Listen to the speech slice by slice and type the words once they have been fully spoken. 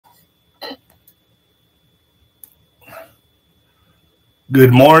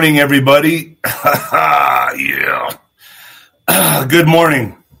Good morning, everybody. Yeah. Good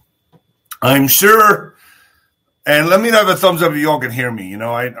morning. I'm sure, and let me know if a thumbs up if y'all can hear me. You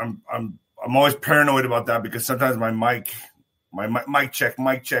know, I'm always paranoid about that because sometimes my mic check.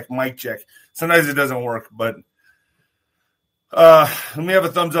 Sometimes it doesn't work, but let me have a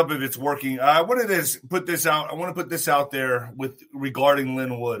thumbs up if it's working. I wanted to put this out. I want to put this out there regarding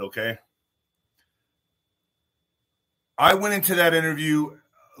Lynn Wood. Okay. I went into that interview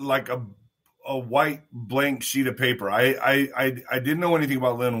like a white blank sheet of paper. I didn't know anything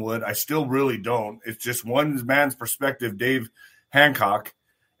about Lynn Wood. I still really don't. It's just one man's perspective, Dave Hancock.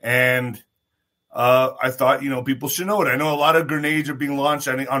 And I thought, people should know it. I know a lot of grenades are being launched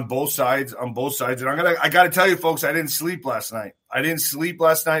on both sides. And I got to tell you, folks, I didn't sleep last night.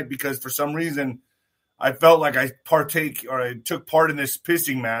 Because for some reason I felt like I took part in this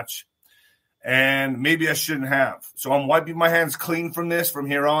pissing match. And maybe I shouldn't have. So I'm wiping my hands clean from this from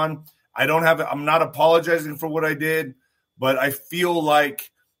here on. I'm not apologizing for what I did, but I feel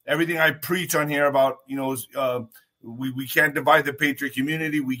like everything I preach on here about, we can't divide the Patriot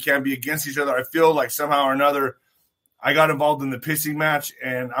community. We can't be against each other. I feel like somehow or another I got involved in the pissing match,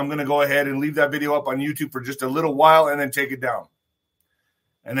 and I'm going to go ahead and leave that video up on YouTube for just a little while and then take it down.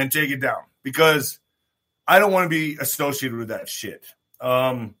 Because I don't want to be associated with that shit.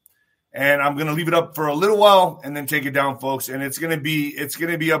 And I'm going to leave it up for a little while and then take it down, folks. And it's going to be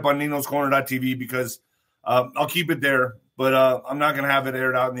up on ninoscorner.tv because I'll keep it there, but I'm not going to have it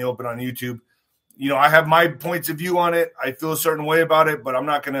aired out in the open on YouTube. I have my points of view on it. I feel a certain way about it, but I'm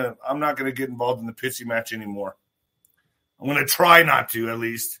not going to get involved in the pissy match anymore. I'm going to try not to, at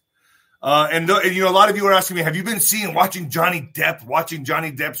least. And a lot of you are asking me, have you been watching Johnny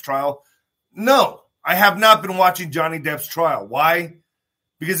Depp's trial? No, I have not been watching Johnny Depp's trial. Why?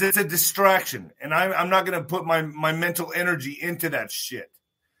 Because it's a distraction, and I'm not going to put my mental energy into that shit.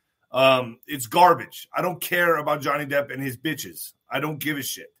 It's garbage. I don't care about Johnny Depp and his bitches. I don't give a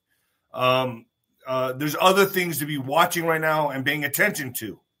shit. There's other things to be watching right now and paying attention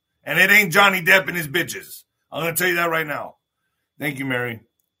to, and it ain't Johnny Depp and his bitches. I'm going to tell you that right now. Thank you, Mary.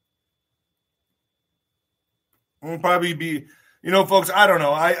 I'll probably be, folks, I don't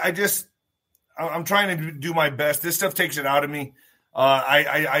know. I'm trying to do my best. This stuff takes it out of me.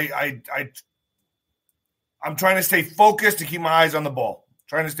 I'm trying to stay focused to keep my eyes on the ball.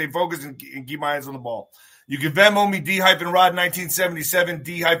 You can Venmo me D-Rod 1977,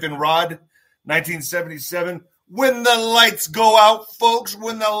 D-Rod 1977. When the lights go out, folks,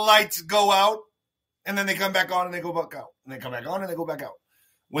 and then they come back on and they go back out. And they come back on and they go back out.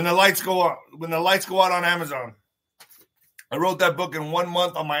 When the lights go out on Amazon. I wrote that book in 1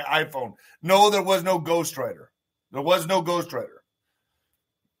 month on my iPhone. No, there was no ghostwriter.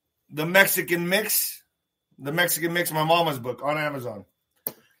 The Mexican Mix, my mama's book on Amazon.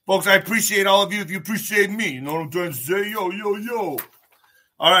 Folks, I appreciate all of you if you appreciate me. You know what I'm trying to say? Yo.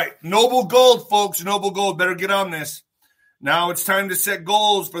 All right, Noble Gold, folks. Noble Gold, better get on this. Now it's time to set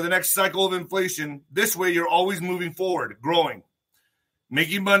goals for the next cycle of inflation. This way you're always moving forward, growing,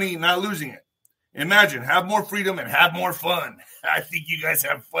 making money, not losing it. Imagine, have more freedom and have more fun. I think you guys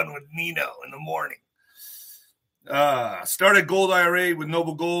have fun with Nino in the morning. Start a gold IRA with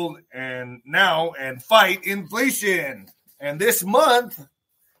Noble Gold and fight inflation. And this month,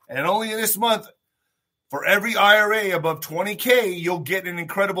 and only in this month, for every IRA above $20K, you'll get an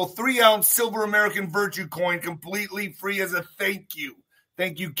incredible 3-ounce silver American Virtue coin completely free as a thank you.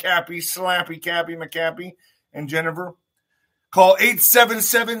 Thank you, Cappy, Slappy, Cappy, McCappy, and Jennifer. Call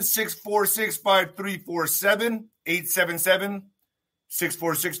 877-646-5347,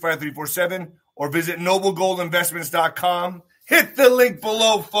 877-646-5347. Or visit noblegoldinvestments.com. Hit the link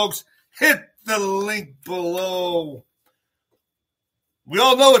below, folks. Hit the link below. We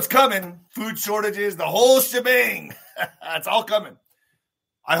all know it's coming. Food shortages, the whole shebang. It's all coming.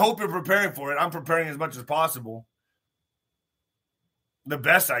 I hope you're preparing for it. I'm preparing as much as possible. The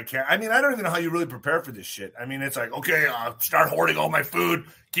best I can. I mean, I don't even know how you really prepare for this shit. I mean, it's like, okay, I'll start hoarding all my food,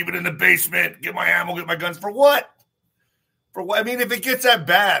 keep it in the basement, get my ammo, get my guns. For what? I mean, if it gets that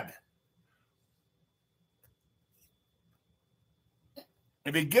bad.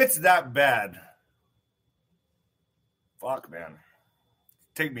 Fuck, man.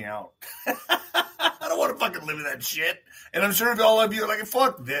 Take me out. I don't want to fucking live in that shit. And I'm sure all of you are like,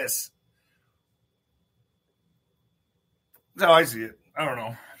 fuck this. That's how I see it. I don't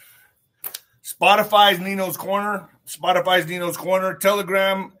know. Spotify's Nino's Corner.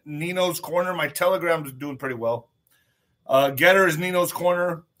 Telegram, Nino's Corner. My Telegram is doing pretty well. Getter is Nino's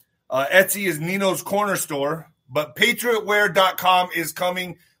Corner. Etsy is Nino's Corner Store. But patriotwear.com is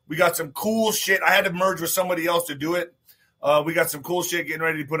coming. We got some cool shit. I had to merge with somebody else to do it. We got some cool shit getting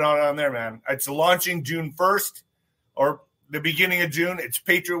ready to put out on there, man. It's launching June 1st or the beginning of June. It's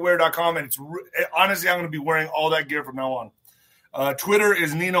patriotwear.com, and honestly, I'm going to be wearing all that gear from now on. Twitter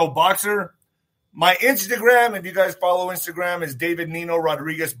is Nino Boxer. My Instagram, if you guys follow Instagram, is David Nino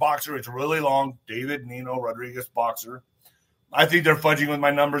Rodriguez Boxer. It's really long. David Nino Rodriguez Boxer. I think they're fudging with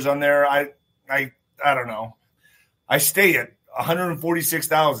my numbers on there. I don't know. I stay at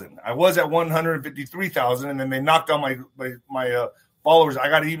 146,000. I was at 153,000, and then they knocked on my followers. I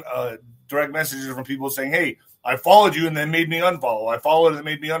got direct messages from people saying, "Hey, I followed you," and then made me unfollow. I followed and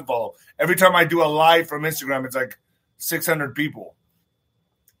made me unfollow. Every time I do a live from Instagram, it's like 600 people.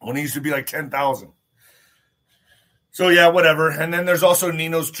 When it used to be like 10,000. So, yeah, whatever. And then there's also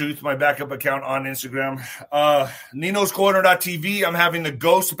Nino's Truth, my backup account on Instagram. Nino'sCorner.tv, I'm having the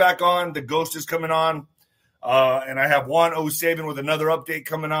Ghost back on. The Ghost is coming on. And I have Juan 07 with another update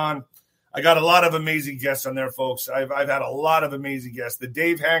coming on. I got a lot of amazing guests on there, folks. I've had a lot of amazing guests. The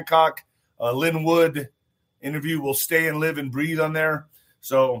Dave Hancock, Lynn Wood interview will stay and live and breathe on there.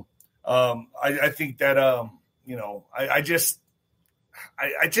 So I think that,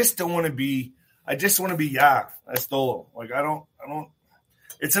 I just don't want to be. I just want to be Estolo. Like I don't.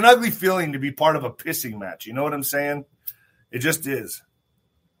 It's an ugly feeling to be part of a pissing match. You know what I'm saying? It just is.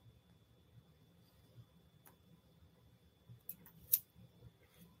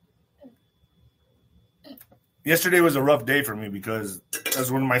 Yesterday was a rough day for me because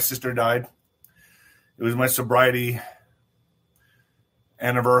that's when my sister died. It was my sobriety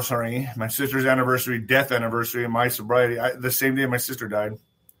anniversary, my sister's anniversary, death anniversary, and my sobriety. The same day my sister died.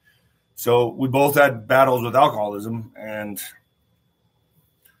 So we both had battles with alcoholism, and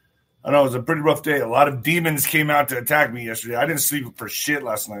I know it was a pretty rough day. A lot of demons came out to attack me yesterday. I didn't sleep for shit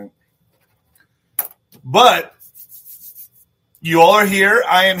last night. But you all are here.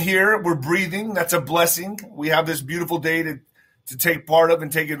 I am here. We're breathing. That's a blessing. We have this beautiful day to take part of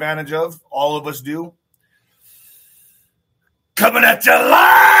and take advantage of. All of us do. Coming at you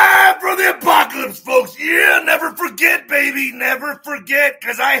live from the apocalypse, folks. Yeah, never forget, baby. Never forget,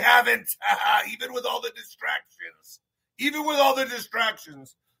 because I haven't. Even with all the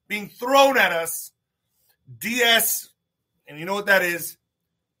distractions being thrown at us, DS, and you know what that is?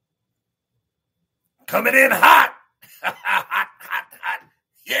 Coming in hot. Hot.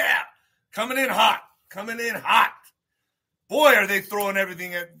 Yeah, coming in hot. Boy, are they throwing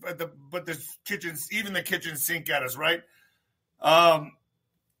everything at the kitchen, even the kitchen sink at us, right?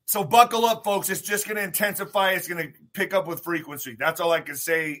 So buckle up, folks. It's just going to intensify. It's going to pick up with frequency. That's all I can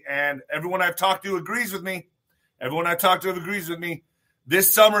say. And everyone I've talked to agrees with me.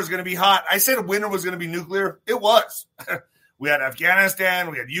 This summer is going to be hot. I said winter was going to be nuclear. It was. We had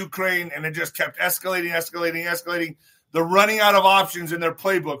Afghanistan, we had Ukraine, and it just kept escalating. They're running out of options in their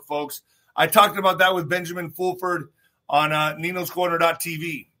playbook, folks. I talked about that with Benjamin Fulford on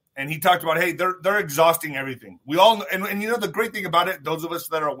Nino'sCorner.tv. And he talked about, hey, they're exhausting everything. We all and you know the great thing about it, those of us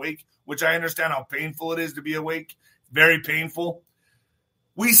that are awake, which I understand how painful it is to be awake, very painful.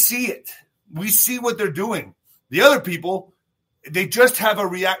 We see it. We see what they're doing. The other people, they just have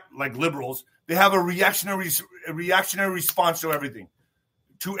like liberals, they have a reactionary response to everything.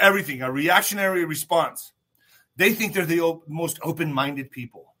 A reactionary response. They think they're the most open-minded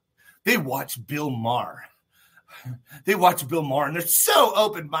people. They watch Bill Maher. And they're so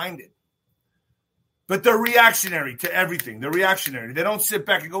open-minded. But they're reactionary to everything. They're reactionary. They don't sit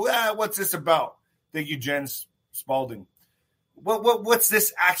back and go, what's this about? Thank you, Jen Spalding. What's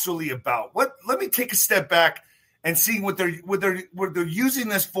this actually about? Let me take a step back and see what they're using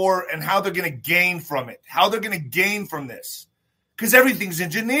this for and how they're going to gain from it. How they're going to gain from this. Because everything's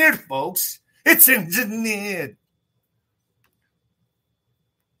engineered, folks. It's engineered.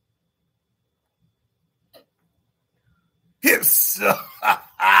 Yes.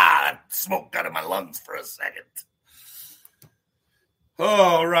 Smoke got in my lungs for a second.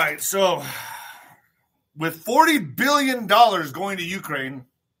 All right. So with $40 billion going to Ukraine,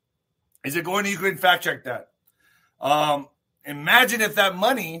 is it going to Ukraine? Fact check that. Imagine if that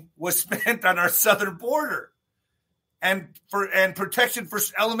money was spent on our southern border and protection for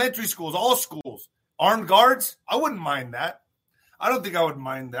elementary schools, all schools, armed guards. I wouldn't mind that. I don't think I would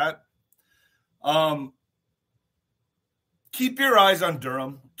mind that. Keep your eyes on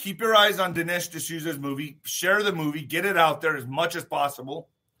Durham. Keep your eyes on Dinesh D'Souza's movie. Share the movie. Get it out there as much as possible.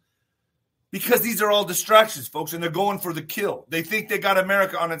 Because these are all distractions, folks, and they're going for the kill. They think they got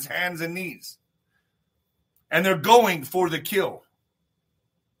America on its hands and knees. And they're going for the kill.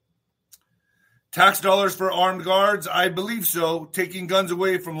 Tax dollars for armed guards? I believe so. Taking guns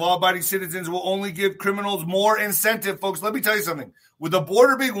away from law-abiding citizens will only give criminals more incentive, folks. Let me tell you something. With the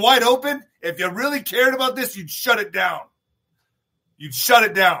border being wide open, if you really cared about this, you'd shut it down. You'd shut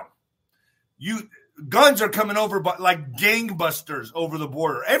it down. Guns are coming over like gangbusters over the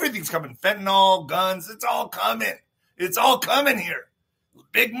border. Everything's coming. Fentanyl, guns, it's all coming. It's all coming here.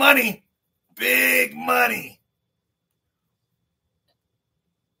 Big money. Big money.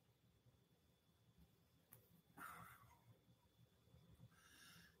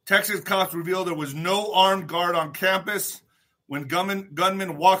 Texas cops revealed there was no armed guard on campus when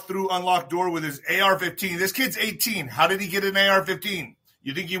gunman walked through unlocked door with his AR-15. This kid's 18. How did he get an AR-15?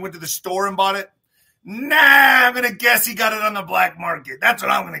 You think he went to the store and bought it? Nah, I'm going to guess he got it on the black market. That's what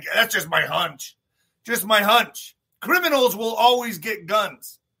I'm going to guess. That's just my hunch. Just my hunch. Criminals will always get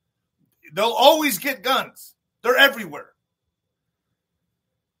guns. They'll always get guns. They're everywhere.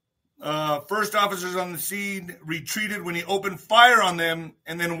 First officers on the scene retreated when he opened fire on them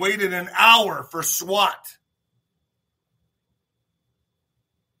and then waited an hour for SWAT.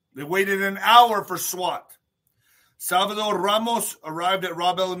 They waited an hour for SWAT. Salvador Ramos arrived at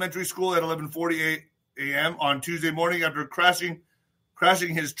Robb Elementary School at 11:48 a.m. on Tuesday morning after crashing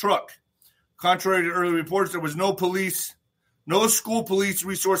his truck. Contrary to early reports, there was no school police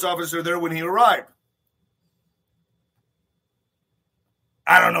resource officer there when he arrived.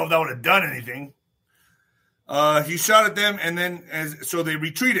 I don't know if that would have done anything. He shot at them, and so they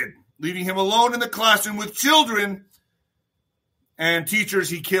retreated, leaving him alone in the classroom with children and teachers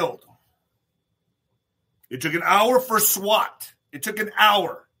he killed. It took an hour for SWAT.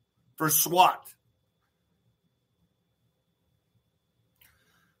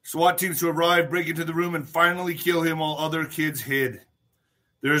 SWAT teams to arrive, break into the room, and finally kill him while other kids hid.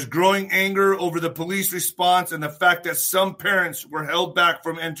 There is growing anger over the police response and the fact that some parents were held back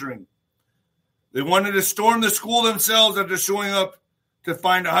from entering. They wanted to storm the school themselves after showing up to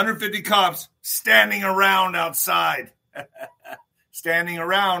find 150 cops standing around outside.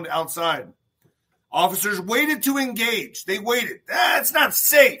 Officers waited to engage. They waited. That's not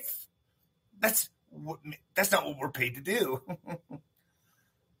safe. That's not what we're paid to do.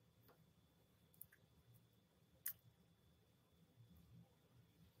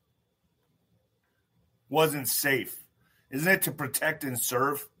 Wasn't safe. Isn't it to protect and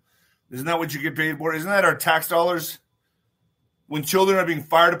serve? Isn't that what you get paid for? Isn't that our tax dollars? When children are being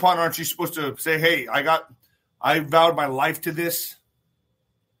fired upon, aren't you supposed to say, hey, I vowed my life to this.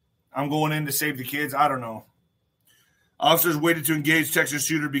 I'm going in to save the kids. I don't know. Officers waited to engage Texas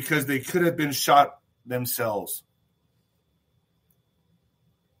shooter because they could have been shot themselves.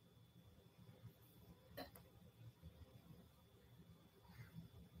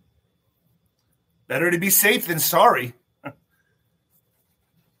 Better to be safe than sorry.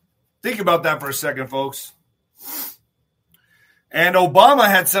 Think about that for a second, folks. And Obama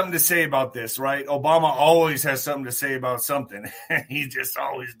had something to say about this, right? Obama always has something to say about something. He just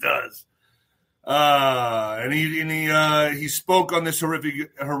always does. And he spoke on this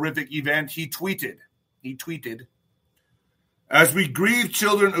horrific event. He tweeted, as we grieve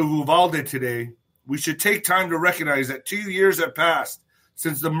children of Uvalde today, we should take time to recognize that 2 years have passed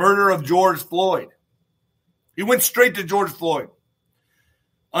since the murder of George Floyd. He went straight to George Floyd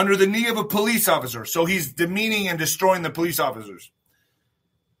under the knee of a police officer. So he's demeaning and destroying the police officers.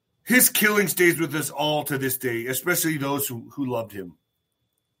 His killing stays with us all to this day, especially those who loved him.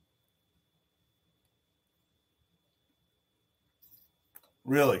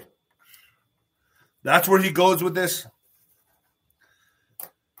 Really? That's where he goes with this?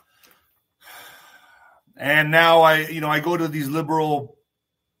 And now I go to these liberal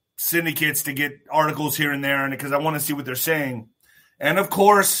syndicates to get articles here and there, and because I want to see what they're saying. And of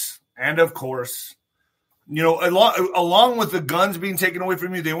course, along with the guns being taken away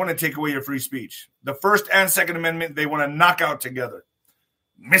from you, they want to take away your free speech. The First and Second Amendment, they want to knock out together.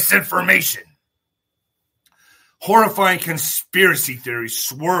 Misinformation. Horrifying conspiracy theories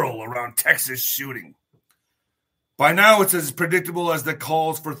swirl around Texas shooting. By now, it's as predictable as the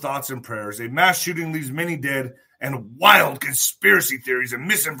calls for thoughts and prayers. A mass shooting leaves many dead, and wild conspiracy theories and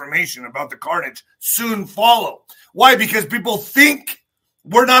misinformation about the carnage soon follow. Why? Because people think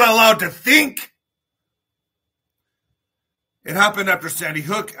we're not allowed to think. It happened after Sandy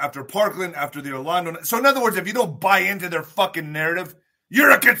Hook, after Parkland, after the Orlando. So in other words, if you don't buy into their fucking narrative,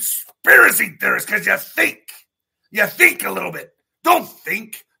 you're a conspiracy theorist because you think. You think a little bit. Don't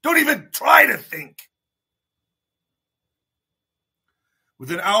think. Don't even try to think.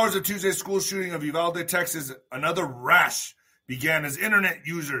 Within hours of Tuesday's school shooting of Uvalde, Texas, another rash began as internet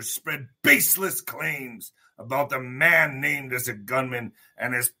users spread baseless claims about the man named as a gunman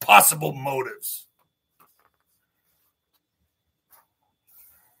and his possible motives.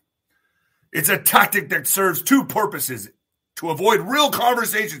 It's a tactic that serves two purposes. to avoid real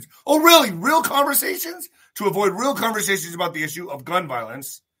conversations. Oh, really? Real conversations? To avoid real conversations about the issue of gun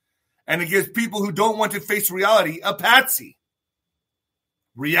violence. And it gives people who don't want to face reality a patsy.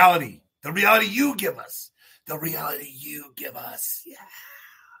 Reality. The reality you give us. The reality you give us. Yeah.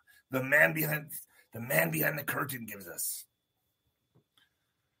 The man behind the curtain gives us.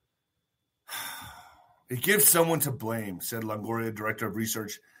 It gives someone to blame, said Longoria, director of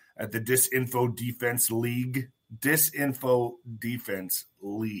research at the Disinfo Defense League. Disinfo Defense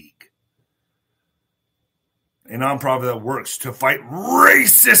League. A nonprofit that works to fight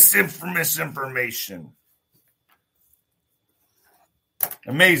racist misinformation.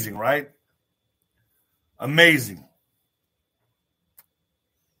 Amazing, right? Amazing.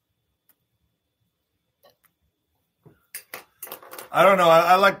 I don't know.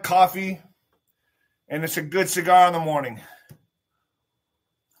 I like coffee, and it's a good cigar in the morning.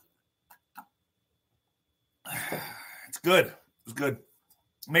 It's good. It's good.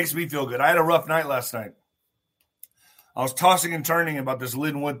 It makes me feel good. I had a rough night last night. I was tossing and turning about this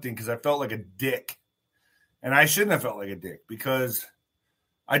Linwood thing because I felt like a dick. And I shouldn't have felt like a dick because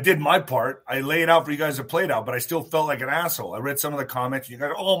I did my part. I laid it out for you guys to play it out, but I still felt like an asshole. I read some of the comments. And you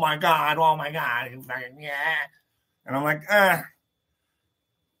guys, oh my God. You fucking, yeah. And I'm like, I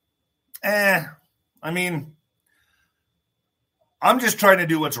mean, I'm just trying to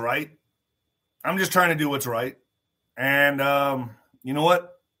do what's right. And you know what?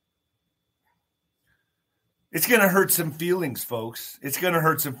 It's going to hurt some feelings, folks. It's going to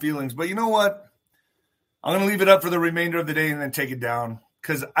hurt some feelings. But you know what? I'm going to leave it up for the remainder of the day and then take it down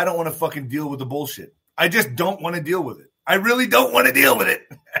because I don't want to fucking deal with the bullshit. I just don't want to deal with it. I really don't want to deal with it.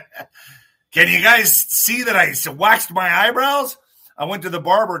 Can you guys see that I waxed my eyebrows? I went to the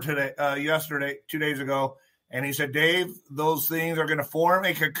barber yesterday, 2 days ago, and he said, Dave, those things are going to form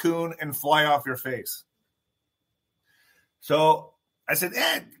a cocoon and fly off your face. So I said,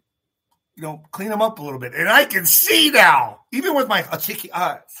 clean them up a little bit. And I can see now, even with my cheeky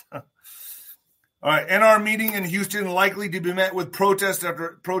eyes. All right, NR meeting in Houston likely to be met with protests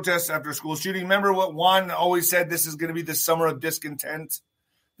after school shooting. Remember what Juan always said, this is going to be the summer of discontent?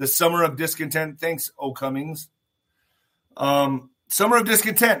 The summer of discontent. Thanks, O. Cummings. Summer of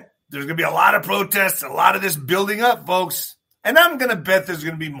discontent. There's going to be a lot of protests, a lot of this building up, folks. And I'm going to bet there's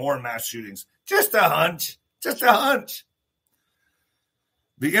going to be more mass shootings. Just a hunch.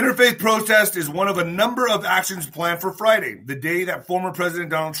 The interfaith protest is one of a number of actions planned for Friday, the day that former President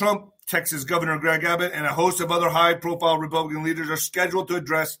Donald Trump, Texas Governor Greg Abbott, and a host of other high-profile Republican leaders are scheduled to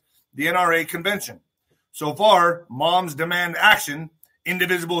address the NRA convention. So far, Moms Demand Action,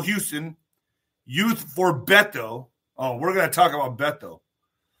 Indivisible Houston, Youth for Beto. Oh, we're going to talk about Beto.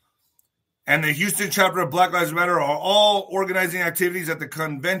 And the Houston chapter of Black Lives Matter are all organizing activities at the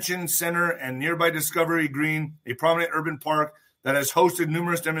convention center and nearby Discovery Green, a prominent urban park that has hosted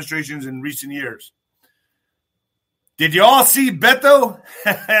numerous demonstrations in recent years. Did you all see Beto?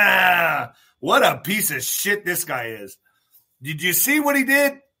 What a piece of shit this guy is. Did you see what he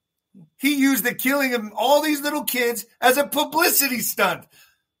did? He used the killing of all these little kids as a publicity stunt.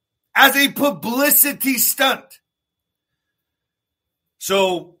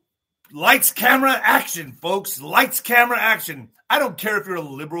 So, lights, camera, action, folks. Lights, camera, action. I don't care if you're a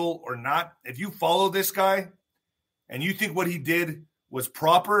liberal or not. If you follow this guy and you think what he did was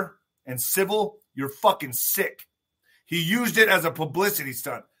proper and civil, you're fucking sick. He used it as a publicity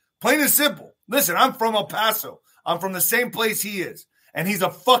stunt. Plain and simple. Listen, I'm from El Paso. I'm from the same place he is. And he's a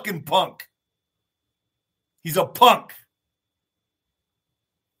fucking punk. He's a punk.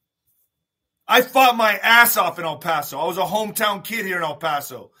 I fought my ass off in El Paso. I was a hometown kid here in El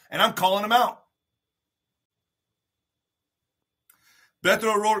Paso. And I'm calling him out.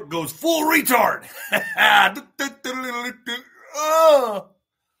 Beto O'Rourke goes full retard.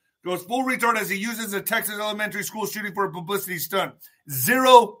 Goes full retard as he uses a Texas elementary school shooting for a publicity stunt.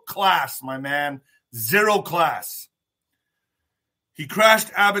 Zero class, my man. Zero class. He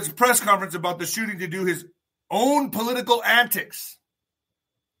crashed Abbott's press conference about the shooting to do his own political antics.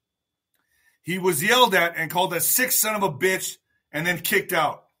 He was yelled at and called a sick son of a bitch and then kicked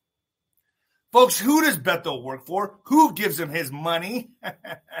out. Folks, who does Beto work for? Who gives him his money?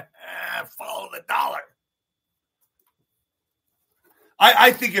 Follow the dollar.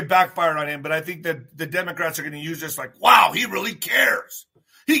 I think it backfired on him, but I think that the Democrats are going to use this like, wow, he really cares.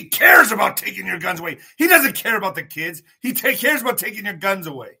 He cares about taking your guns away. He doesn't care about the kids. He cares about taking your guns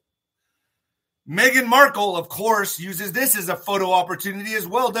away. Meghan Markle, of course, uses this as a photo opportunity as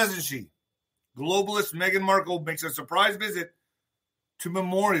well, doesn't she? Globalist Meghan Markle makes a surprise visit to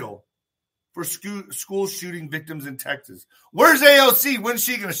Memorial for school shooting victims in Texas. Where's AOC? When's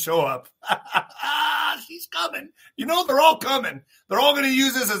she going to show up? She's coming. You know, they're all coming. They're all going to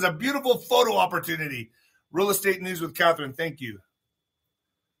use this as a beautiful photo opportunity. Real Estate News with Catherine. Thank you.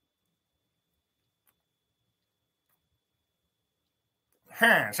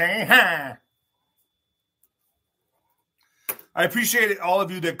 Say hi. I appreciate it, all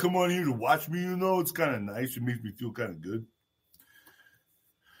of you that come on here to watch me. You know, it's kind of nice. It makes me feel kind of good.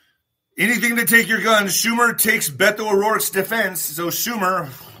 Anything to take your guns. Schumer takes Beto O'Rourke's defense. So Schumer,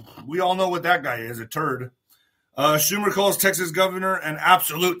 we all know what that guy is, a turd. Schumer calls Texas governor an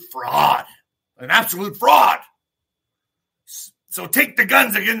absolute fraud. An absolute fraud. So take the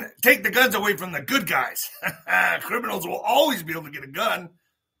guns again. Take the guns away from the good guys. Criminals will always be able to get a gun.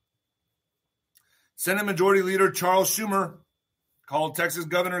 Senate Majority Leader Charles Schumer called Texas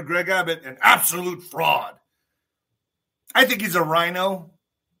Governor Greg Abbott an absolute fraud. I think he's a rhino,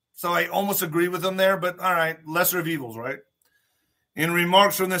 so I almost agree with him there, but all right, lesser of evils, right? In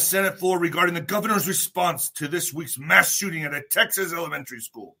remarks from the Senate floor regarding the governor's response to this week's mass shooting at a Texas elementary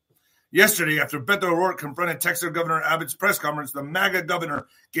school. Yesterday, after Beto O'Rourke confronted Texas Governor Abbott's press conference, the MAGA governor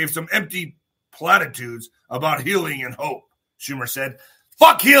gave some empty platitudes about healing and hope. Schumer said,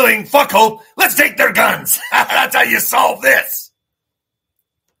 "Fuck healing, fuck hope, let's take their guns." That's how you solve this.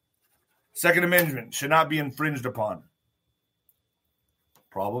 Second Amendment should not be infringed upon.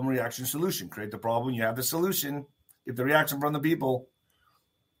 Problem, reaction, solution. Create the problem, you have the solution. Get the reaction from the people.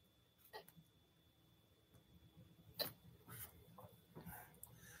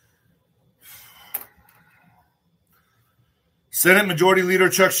 Senate Majority Leader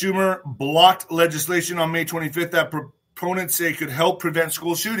Chuck Schumer blocked legislation on May 25th that proponents say could help prevent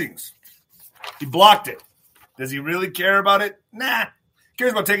school shootings. He blocked it. Does he really care about it? Nah. He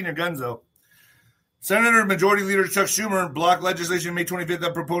cares about taking your guns, though. Senator Majority Leader Chuck Schumer blocked legislation May 25th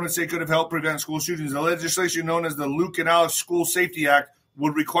that proponents say could have helped prevent school shootings. The legislation known as the Luke and Alice School Safety Act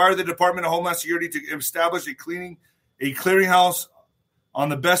would require the Department of Homeland Security to establish a clearinghouse on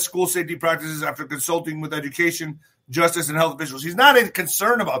the best school safety practices after consulting with education, justice, and health officials. He's not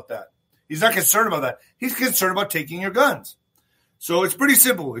concerned about that. He's not concerned about that. He's concerned about taking your guns. So it's pretty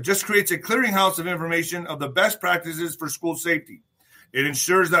simple. It just creates a clearinghouse of information of the best practices for school safety. It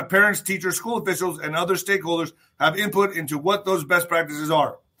ensures that parents, teachers, school officials, and other stakeholders have input into what those best practices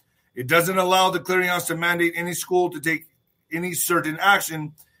are. It doesn't allow the clearinghouse to mandate any school to take any certain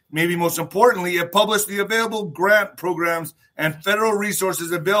action. Maybe most importantly, it published the available grant programs and federal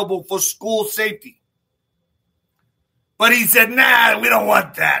resources available for school safety. But he said, nah, we don't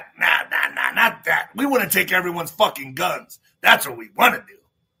want that. Nah, not that. We want to take everyone's fucking guns. That's what we want to do.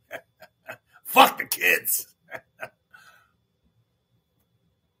 Fuck the kids.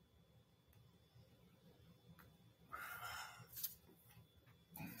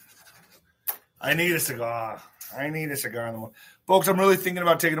 I need a cigar. Folks, I'm really thinking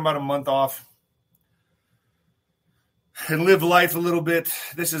about taking about a month off and live life a little bit.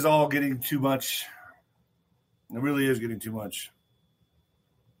 This is all getting too much. It really is getting too much.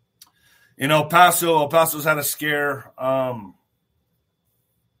 In El Paso's had a scare. El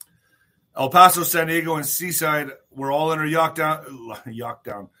Paso, San Diego, and Seaside were all under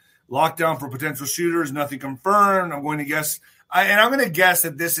lockdown for potential shooters. Nothing confirmed. I'm going to guess. I'm going to guess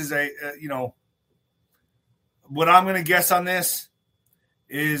that this is what I'm going to guess on this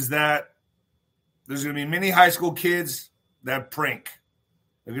is that there's going to be many high school kids that prank.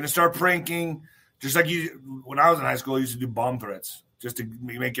 They're going to start pranking, just like when I was in high school, I used to do bomb threats just to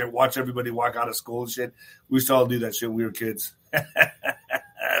watch everybody walk out of school and shit. We used to all do that shit when we were kids.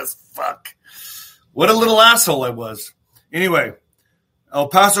 Fuck. What a little asshole I was. Anyway, El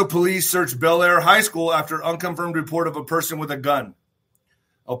Paso police searched Bel Air High School after unconfirmed report of a person with a gun.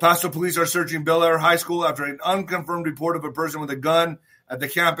 El Paso police are searching Bel Air High School after an unconfirmed report of a person with a gun at the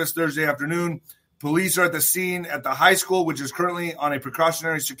campus Thursday afternoon. Police are at the scene at the high school, which is currently on a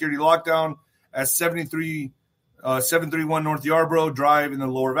precautionary security lockdown at 731 North Yarborough Drive in the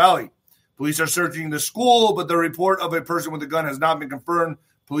Lower Valley. Police are searching the school, but the report of a person with a gun has not been confirmed.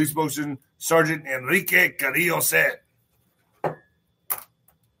 Police spokesman Sergeant Enrique Carrillo said.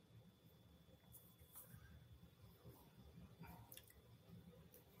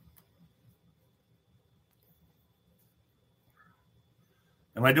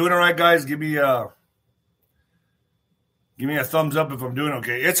 Am I doing all right, guys? Give me a thumbs up if I'm doing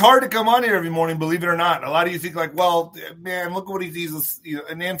okay. It's hard to come on here every morning, believe it or not. A lot of you think like, well, man, look what he's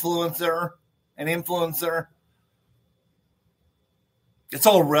an influencer. It's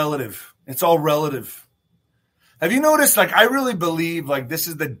all relative. Have you noticed, like, I really believe, like, this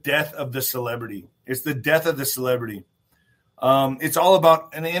is the death of the celebrity. It's the death of the celebrity. It's all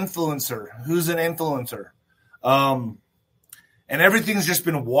about an influencer. Who's an influencer? And everything's just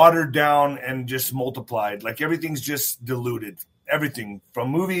been watered down and just multiplied. Like everything's just diluted. Everything from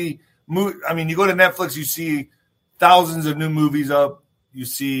movie. I mean, you go to Netflix, you see thousands of new movies up. You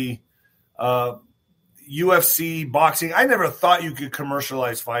see UFC, boxing. I never thought you could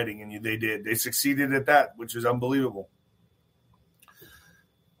commercialize fighting, and they did. They succeeded at that, which is unbelievable.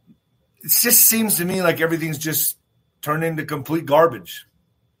 It just seems to me like everything's just turned into complete garbage.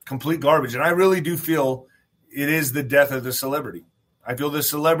 And I really do feel it is the death of the celebrity. I feel the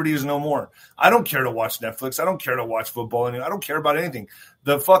celebrity is no more. I don't care to watch Netflix. I don't care to watch football. I don't care about anything.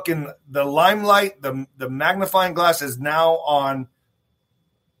 The limelight, the magnifying glass is now on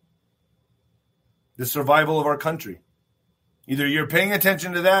the survival of our country. Either you're paying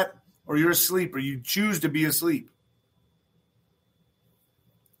attention to that or you're asleep or you choose to be asleep.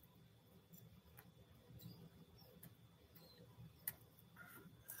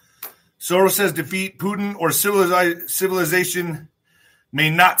 Soros says defeat Putin or civilization may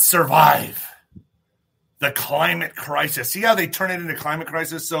not survive the climate crisis. See how they turn it into climate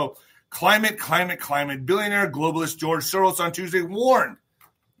crisis? So climate. Billionaire globalist George Soros on Tuesday warned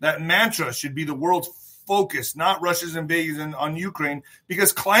that mantra should be the world's focus, not Russia's invasion on Ukraine,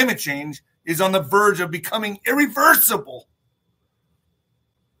 because climate change is on the verge of becoming irreversible.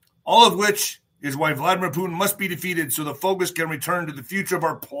 All of which is why Vladimir Putin must be defeated so the focus can return to the future of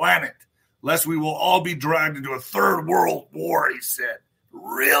our planet, lest we will all be dragged into a third world war, he said.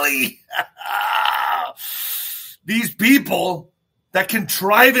 Really? These people that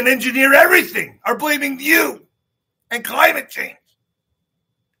contrive and engineer everything are blaming you and climate change.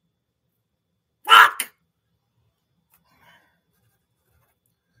 Fuck!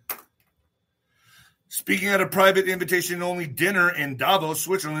 Speaking at a private invitation-only dinner in Davos,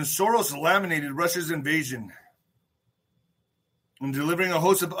 Switzerland, Soros laminated Russia's invasion and delivering a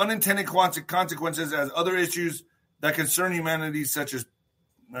host of unintended consequences as other issues that concern humanity, such as,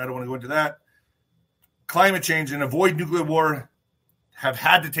 I don't want to go into that, climate change and avoid nuclear war, have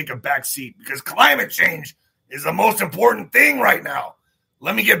had to take a back seat because climate change is the most important thing right now.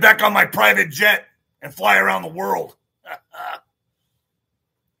 Let me get back on my private jet and fly around the world.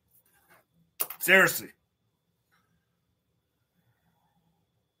 Seriously.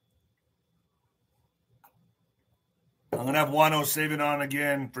 I'm going to have Wano save it on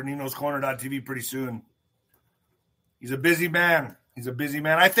again for Nino's Corner.tv pretty soon. He's a busy man.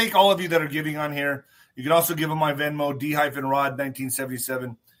 I thank all of you that are giving on here. You can also give him my Venmo, D-Rod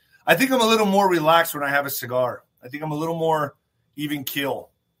 1977. I think I'm a little more relaxed when I have a cigar. I think I'm a little more even keel.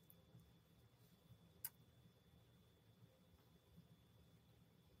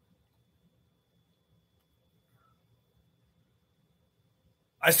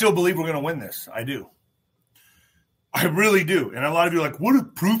 I still believe we're going to win this. I do. I really do. And a lot of you are like,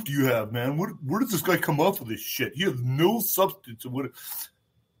 what proof do you have, man? Where does this guy come up with this shit? You have no substance.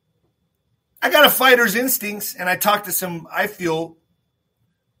 I got a fighter's instincts, and I talk to some, I feel,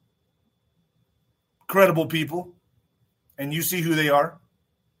 credible people, and you see who they are.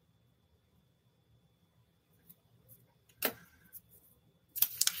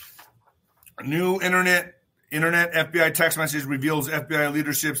 A new internet FBI text message reveals FBI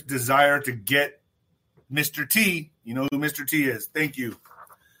leadership's desire to get Mr. T. You know who Mr. T is. Thank you.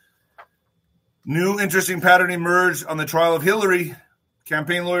 New interesting pattern emerged on the trial of Hillary.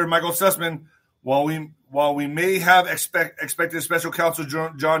 Campaign lawyer Michael Sussman, while we may have expected special counsel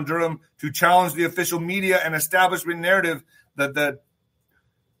John Durham to challenge the official media and establishment narrative that the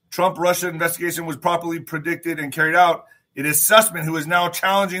Trump-Russia investigation was properly predicted and carried out, it is Sussman who is now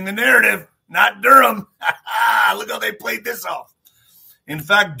challenging the narrative, not Durham. Look how they played this off. In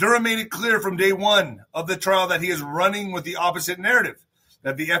fact, Durham made it clear from day one of the trial that he is running with the opposite narrative,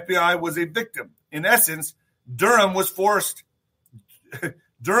 that the FBI was a victim. In essence, Durham has forced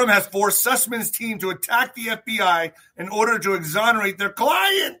Sussman's team to attack the FBI in order to exonerate their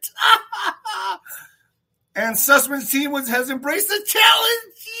client. And Sussman's team has embraced the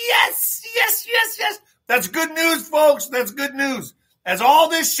challenge. Yes. That's good news, folks. That's good news. As all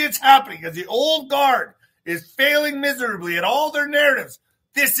this shit's happening, as the old guard is failing miserably at all their narratives,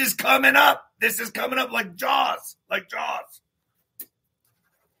 this is coming up. This is coming up like Jaws.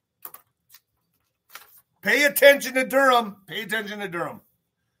 Pay attention to Durham.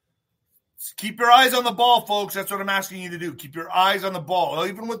 Keep your eyes on the ball, folks. That's what I'm asking you to do. Keep your eyes on the ball.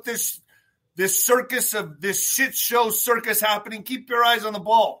 Even with this circus of this shit show circus happening, keep your eyes on the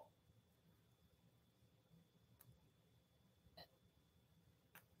ball.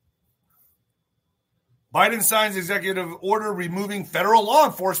 Biden signs executive order removing federal law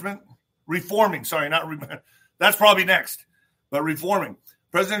enforcement, reforming. Sorry, not that's probably next. but reforming.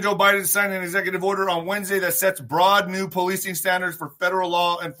 President Joe Biden signed an executive order on Wednesday that sets broad new policing standards for federal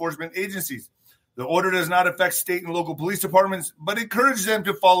law enforcement agencies. The order does not affect state and local police departments, but encourages them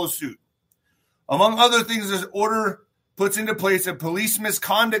to follow suit. Among other things, this order puts into place a police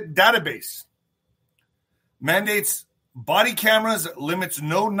misconduct database, mandates body cameras, limits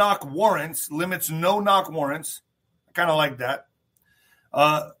no-knock warrants. I kind of like that.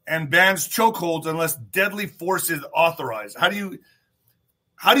 And bans chokeholds unless deadly force is authorized. How do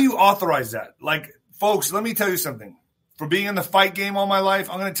you authorize that? Like, folks, let me tell you something. For being in the fight game all my life,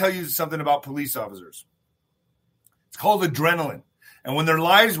 I'm going to tell you something about police officers. It's called adrenaline. And when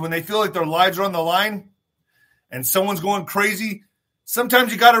they feel like their lives are on the line and someone's going crazy,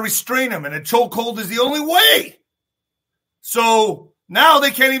 sometimes you got to restrain them, and a chokehold is the only way. So now they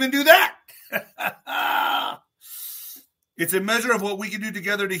can't even do that. It's a measure of what we can do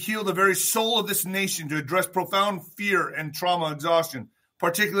together to heal the very soul of this nation, to address profound fear and trauma exhaustion,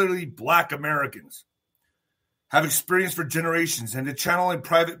 particularly Black Americans have experienced for generations, and to channel in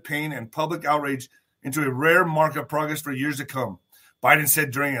private pain and public outrage into a rare mark of progress for years to come, Biden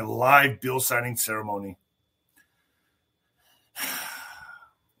said during a live bill signing ceremony.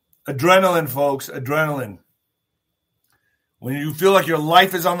 Adrenaline, folks, adrenaline. When you feel like your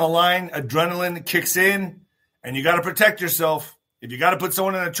life is on the line, adrenaline kicks in, and you got to protect yourself. If you got to put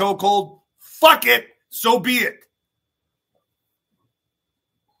someone in a chokehold, fuck it, so be it.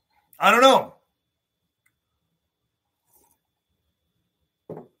 I don't know.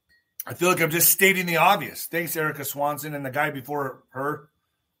 I feel like I'm just stating the obvious. Thanks, Erica Swanson, and the guy before her.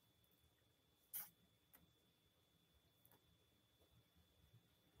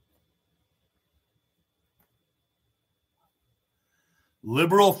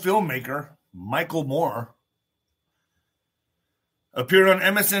 Liberal filmmaker Michael Moore appeared on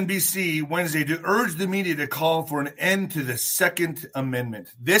MSNBC Wednesday to urge the media to call for an end to the Second Amendment.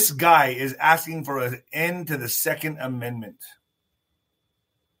 This guy is asking for an end to the Second Amendment.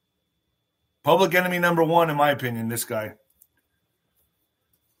 Public enemy number one, in my opinion, this guy.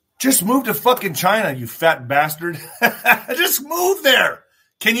 Just move to fucking China, you fat bastard. Just move there.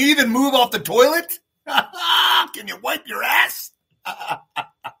 Can you even move off the toilet? Can you wipe your ass?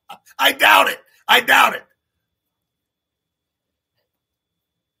 I doubt it.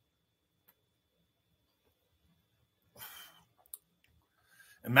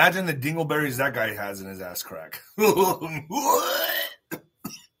 Imagine the dingleberries that guy has in his ass crack.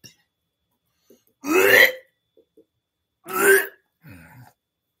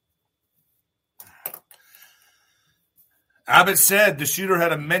 Abbott said the shooter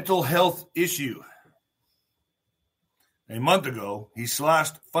had a mental health issue. A month ago, he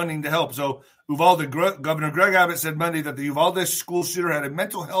slashed funding to help. So Governor Greg Abbott said Monday that the Uvalde school shooter had a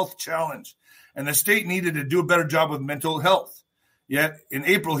mental health challenge, and the state needed to do a better job with mental health. Yet in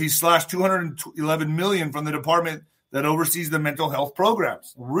April, he slashed $211 million from the department that oversees the mental health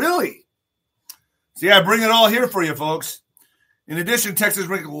programs. Really? See, I bring it all here for you, folks. In addition, Texas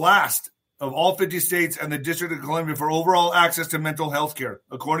ranked last of all 50 states and the District of Columbia for overall access to mental health care,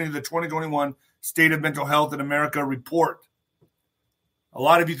 according to the 2021 State of Mental Health in America report. A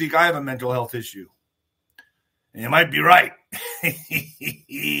lot of you think I have a mental health issue. And you might be right.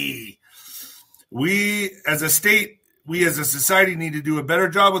 We as a society need to do a better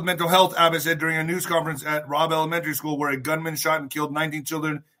job with mental health, Abbott said during a news conference at Robb Elementary School, where a gunman shot and killed 19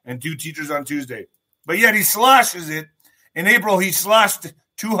 children and 2 teachers on Tuesday. But yet he slashes it. In April, he slashed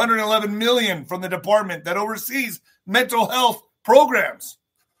 $211 million from the department that oversees mental health programs.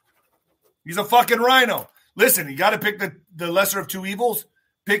 He's a fucking rhino. Listen, you got to pick the lesser of two evils.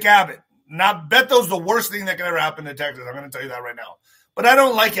 Pick Abbott. Now, Beto's the worst thing that can ever happen to Texas. I'm going to tell you that right now. But I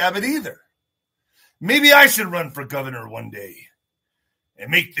don't like Abbott either. Maybe I should run for governor one day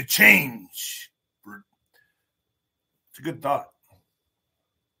and make the change. It's a good thought.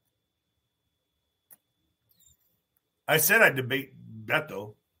 I said I'd debate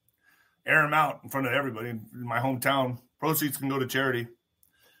Beto, air him out in front of everybody in my hometown. Proceeds can go to charity.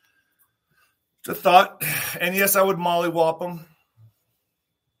 It's a thought. And yes, I would mollywop him.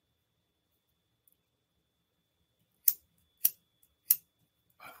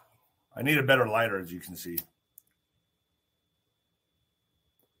 I need a better lighter, as you can see.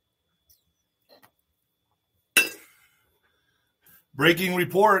 Breaking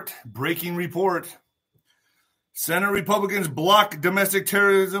report. Senate Republicans block domestic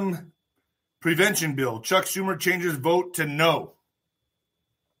terrorism prevention bill. Chuck Schumer changes vote to no.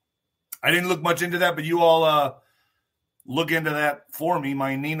 I didn't look much into that, but you all look into that for me.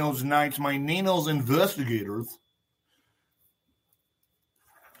 My Nino's Knights, my Nino's investigators.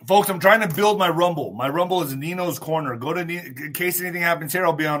 Folks, I'm trying to build my Rumble. My Rumble is Nino's Corner. Go to in case anything happens here,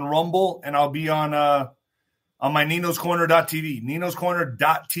 I'll be on Rumble and I'll be on my ninoscorner.tv,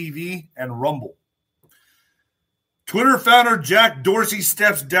 ninoscorner.tv and Rumble. Twitter founder Jack Dorsey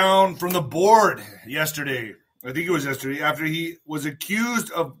steps down from the board yesterday. I think it was yesterday, after he was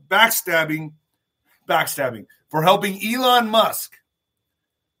accused of backstabbing for helping Elon Musk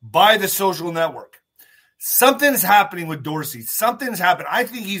buy the social network. Something's happening with Dorsey. Something's happened. I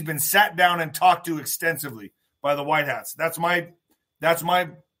think he's been sat down and talked to extensively by the White Hats. That's my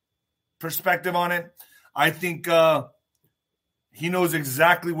perspective on it. I think he knows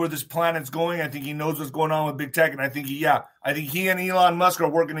exactly where this planet's going. I think he knows what's going on with big tech, and I think he and Elon Musk are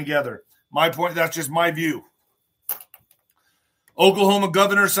working together. My point. That's just my view. Oklahoma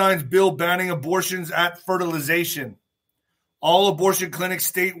governor signs bill banning abortions at fertilization. All abortion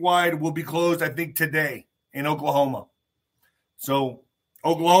clinics statewide will be closed, I think, today in Oklahoma. So,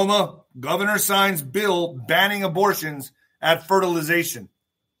 Oklahoma governor signs bill banning abortions at fertilization.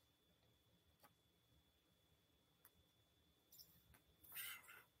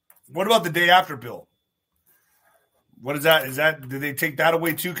 What about the day after bill? What is that? Did they take that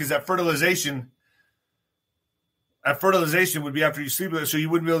away too? Because that fertilization would be after you sleep with it, so you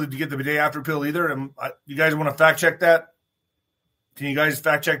wouldn't be able to get the day after pill either. You guys want to fact check that? Can you guys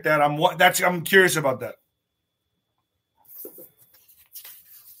fact check that? I'm curious about that.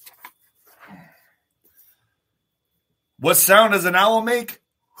 What sound does an owl make?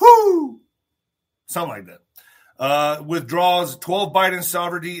 Whoo! Something like that. Withdraws 12 Biden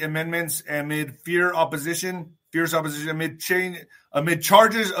sovereignty amendments amid fierce opposition amid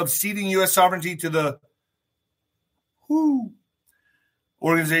charges of ceding U.S. sovereignty to the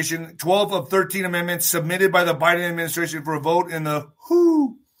organization. 12 of 13 amendments submitted by the Biden administration for a vote in the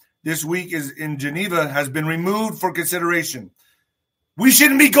this week is in Geneva has been removed for consideration. We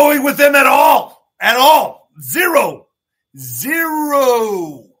shouldn't be going with them at all. At all. Zero.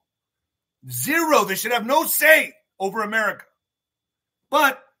 They should have no say over America.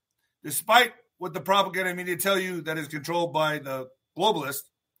 But despite what the propaganda media tell you that is controlled by the globalists,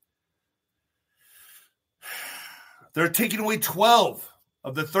 they're taking away 12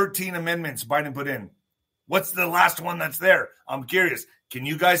 of the 13 amendments Biden put in. What's the last one that's there? I'm curious. Can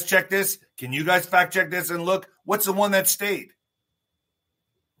you guys check this? Can you guys fact check this and look? What's the one that stayed?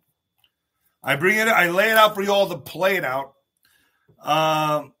 I lay it out for you all to play it out.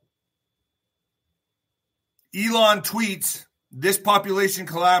 Elon tweets, this population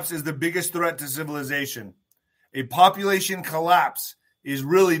collapse is the biggest threat to civilization. A population collapse is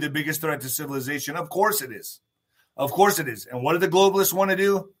really the biggest threat to civilization. Of course it is. Of course it is. And what do the globalists want to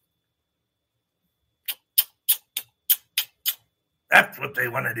do? That's what they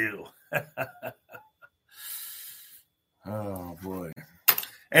want to do. Oh, boy.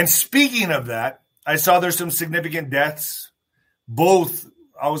 And speaking of that, I saw there's some significant deaths. Both.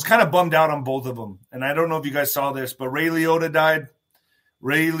 I was kind of bummed out on both of them. And I don't know if you guys saw this, but Ray Liotta died.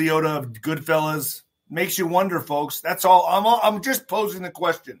 Ray Liotta of Goodfellas. Makes you wonder, folks. That's all. I'm just posing the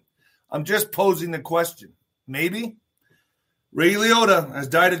question. Maybe. Ray Liotta has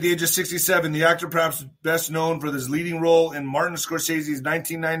died at the age of 67. The actor, perhaps best known for his leading role in Martin Scorsese's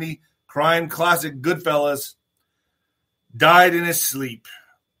 1990 crime classic Goodfellas, died in his sleep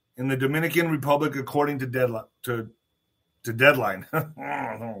in the Dominican Republic, according to Deadline.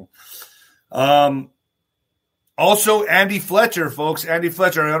 Also, Andy Fletcher, folks. Andy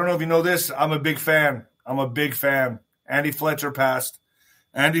Fletcher. I don't know if you know this. I'm a big fan. Andy Fletcher passed.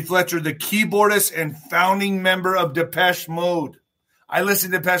 Andy Fletcher, the keyboardist and founding member of Depeche Mode. I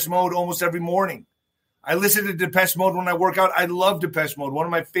listen to Depeche Mode almost every morning. I listen to Depeche Mode when I work out. I love Depeche Mode, one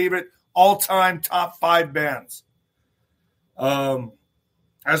of my favorite all-time top 5 bands.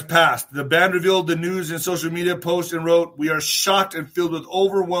 Has passed. The band revealed the news in social media post and wrote, "We are shocked and filled with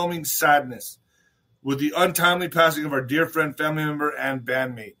overwhelming sadness with the untimely passing of our dear friend, family member, and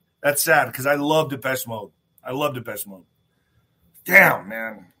bandmate." That's sad because I love Depeche Mode. Damn,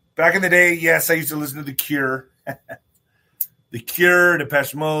 man. Back in the day, yes, I used to listen to The Cure. The Cure,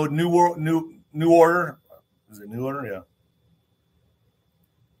 Depeche Mode, New Order. Is it New Order? Yeah.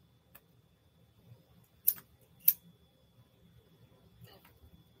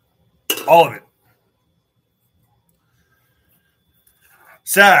 All of it.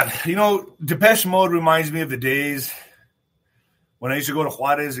 Sad. You know, Depeche Mode reminds me of the days when I used to go to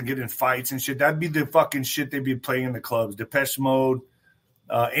Juarez and get in fights and shit. That'd be the fucking shit they'd be playing in the clubs. Depeche Mode,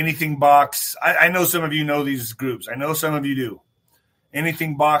 Anything Box. I know some of you know these groups. I know some of you do.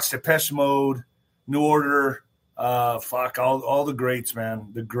 Anything Box, Depeche Mode, New Order. All the greats, man.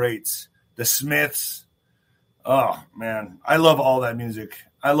 The greats. The Smiths. Oh, man. I love all that music.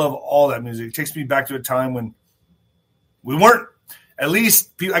 I love all that music. It takes me back to a time when we weren't, at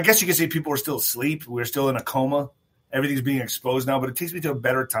least, I guess you could say people were still asleep. We were still in a coma. Everything's being exposed now, but it takes me to a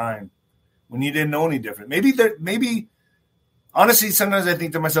better time when you didn't know any different. Maybe, honestly, sometimes I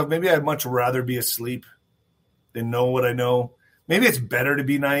think to myself, maybe I'd much rather be asleep than know what I know. Maybe it's better to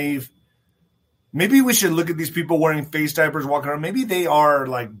be naive. Maybe we should look at these people wearing face diapers, walking around. Maybe they are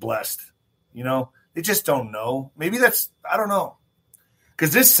like blessed, you know? They just don't know. Maybe I don't know.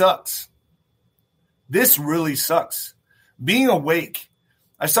 Because this sucks. This really sucks. Being awake.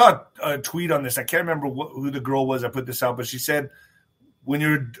 I saw a tweet on this. I can't remember who the girl was that put this out, but she said, when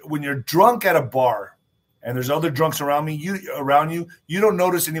you're drunk at a bar and there's other drunks around you, you don't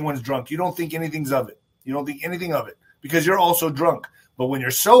notice anyone's drunk. You don't think anything's of it. You don't think anything of it because you're also drunk. But when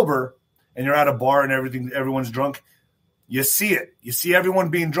you're sober and you're at a bar and everyone's drunk, you see it. You see everyone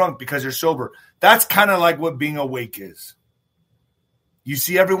being drunk because you're sober. That's kind of like what being awake is. You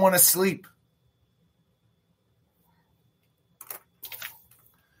see everyone asleep.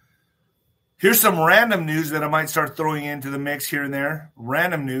 Here's some random news that I might start throwing into the mix here and there.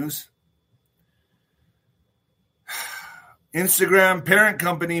 Random news. Instagram parent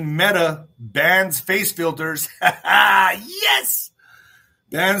company Meta bans face filters. Yes!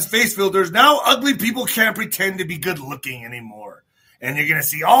 Bans face filters. Now ugly people can't pretend to be good looking anymore. And you're going to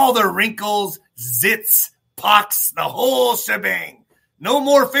see all the wrinkles, zits, pox, the whole shebang. No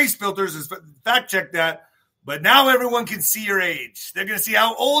more face filters. Fact check that. But now everyone can see your age. They're going to see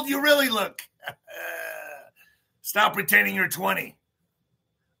how old you really look. Stop pretending you're 20.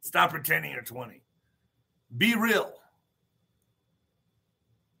 Stop pretending you're 20. Be real.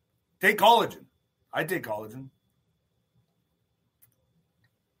 Take collagen. I take collagen.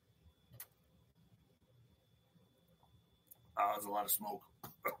 Oh, there's a lot of smoke.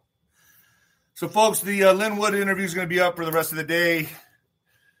 So, folks, the Lynn Wood interview is going to be up for the rest of the day.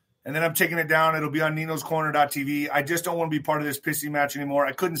 And then I'm taking it down. It'll be on ninoscorner.tv. I just don't want to be part of this pissy match anymore.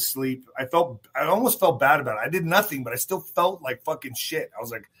 I couldn't sleep. I almost felt bad about it. I did nothing, but I still felt like fucking shit. I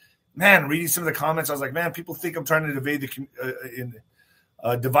was like, man, reading some of the comments, I was like, man, people think I'm trying to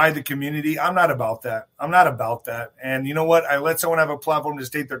divide the community. I'm not about that. And you know what? I let someone have a platform to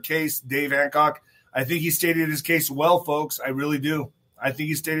state their case. Dave Hancock. I think he stated his case well, folks. I really do. I think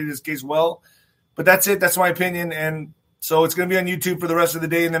he stated his case well. But that's it. That's my opinion. And so it's going to be on YouTube for the rest of the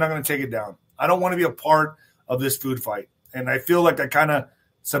day, and then I'm going to take it down. I don't want to be a part of this food fight. And I feel like I kind of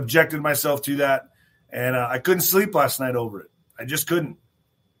subjected myself to that. And I couldn't sleep last night over it. I just couldn't.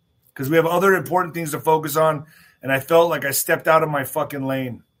 Because we have other important things to focus on. And I felt like I stepped out of my fucking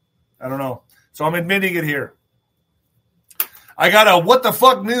lane. I don't know. So I'm admitting it here. I got a what the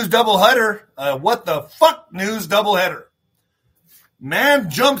fuck news doubleheader. Man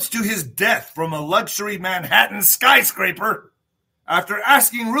jumps to his death from a luxury Manhattan skyscraper after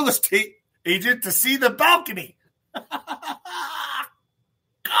asking real estate agent to see the balcony. God,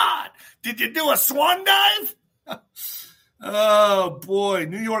 did you do a swan dive? Oh, boy.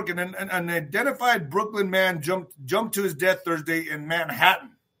 New York, an identified Brooklyn man jumped to his death Thursday in Manhattan.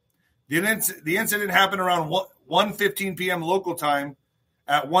 The incident happened around 1:15 p.m. local time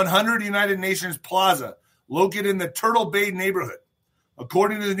at 100 United Nations Plaza, located in the Turtle Bay neighborhood.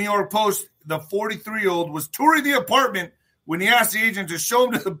 According to the New York Post, the 43-year-old was touring the apartment when he asked the agent to show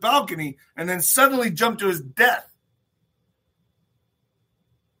him to the balcony and then suddenly jumped to his death.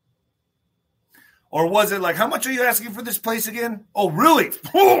 Or was it like, how much are you asking for this place again? Oh, really?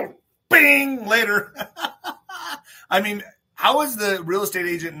 Bing! Later. I mean, how is the real estate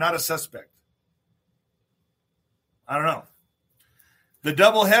agent not a suspect? I don't know. The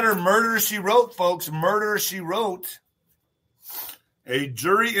doubleheader Murder, She Wrote, folks. Murder, She Wrote. A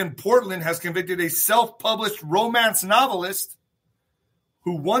jury in Portland has convicted a self-published romance novelist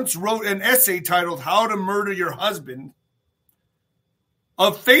who once wrote an essay titled How to Murder Your Husband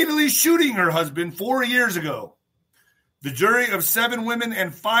of fatally shooting her husband 4 years ago. The jury of 7 women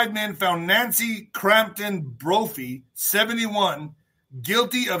and 5 men found Nancy Crampton Brophy, 71,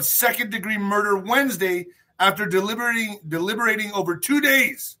 guilty of second-degree murder Wednesday after deliberating over 2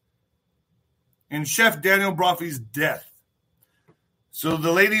 days in Chef Daniel Brophy's death. So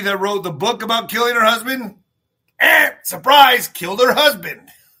the lady that wrote the book about killing her husband, surprise, killed her husband.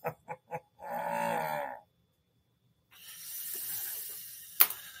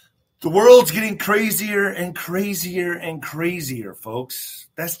 The world's getting crazier and crazier and crazier, folks.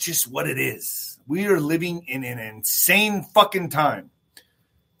 That's just what it is. We are living in an insane fucking time.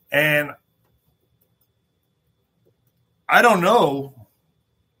 And I don't know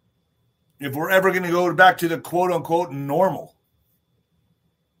if we're ever going to go back to the quote-unquote normal.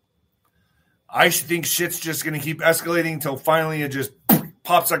 I think shit's just going to keep escalating until finally it just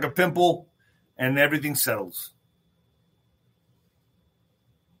pops like a pimple, and everything settles.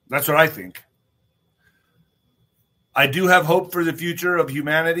 That's what I think. I do have hope for the future of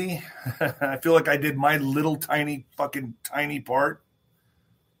humanity. I feel like I did my little tiny part.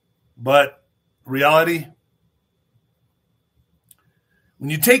 But reality, when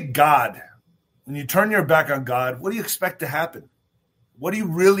you take God, when you turn your back on God, what do you expect to happen? What do you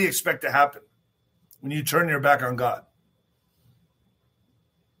really expect to happen when you turn your back on God?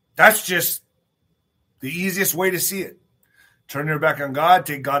 That's just the easiest way to see it. Turn your back on God,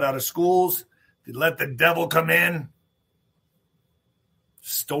 take God out of schools, let the devil come in.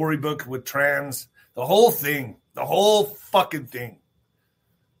 Storybook with trans, the whole thing, the whole fucking thing.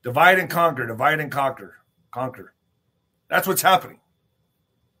 Divide and conquer, conquer. That's what's happening.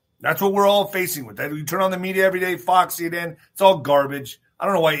 That's what we're all facing with that. You turn on the media every day, Fox, CNN, it's all garbage. I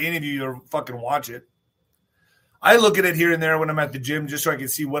don't know why any of you are fucking watch it. I look at it here and there when I'm at the gym just so I can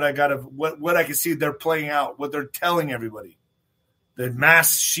see what I got of what I can see they're playing out, what they're telling everybody. The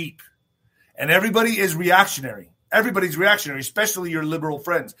mass sheep. And everybody is reactionary. Everybody's reactionary, especially your liberal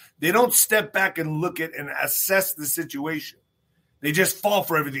friends. They don't step back and look at and assess the situation. They just fall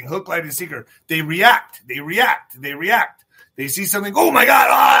for everything, hook, line, and sinker. They react. They see something, oh my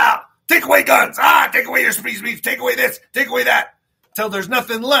God, take away guns, take away your speech, take away this, take away that, until there's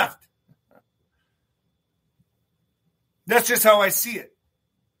nothing left. That's just how I see it.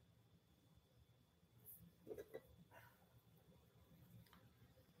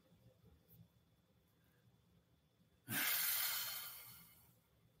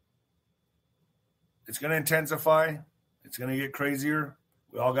 It's going to intensify. It's going to get crazier.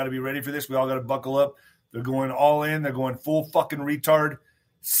 We all got to be ready for this. We all got to buckle up. They're going all in. They're going full fucking retard.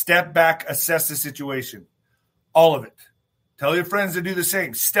 Step back, assess the situation. All of it. Tell your friends to do the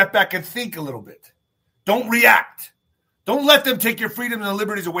same. Step back and think a little bit. Don't react. Don't let them take your freedom and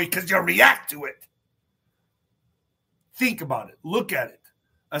liberties away because you react to it. Think about it. Look at it.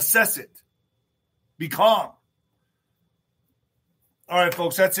 Assess it. Be calm. All right,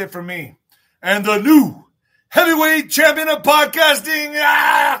 folks, that's it for me. And the new heavyweight champion of podcasting.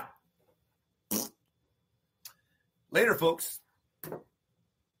 Later, folks.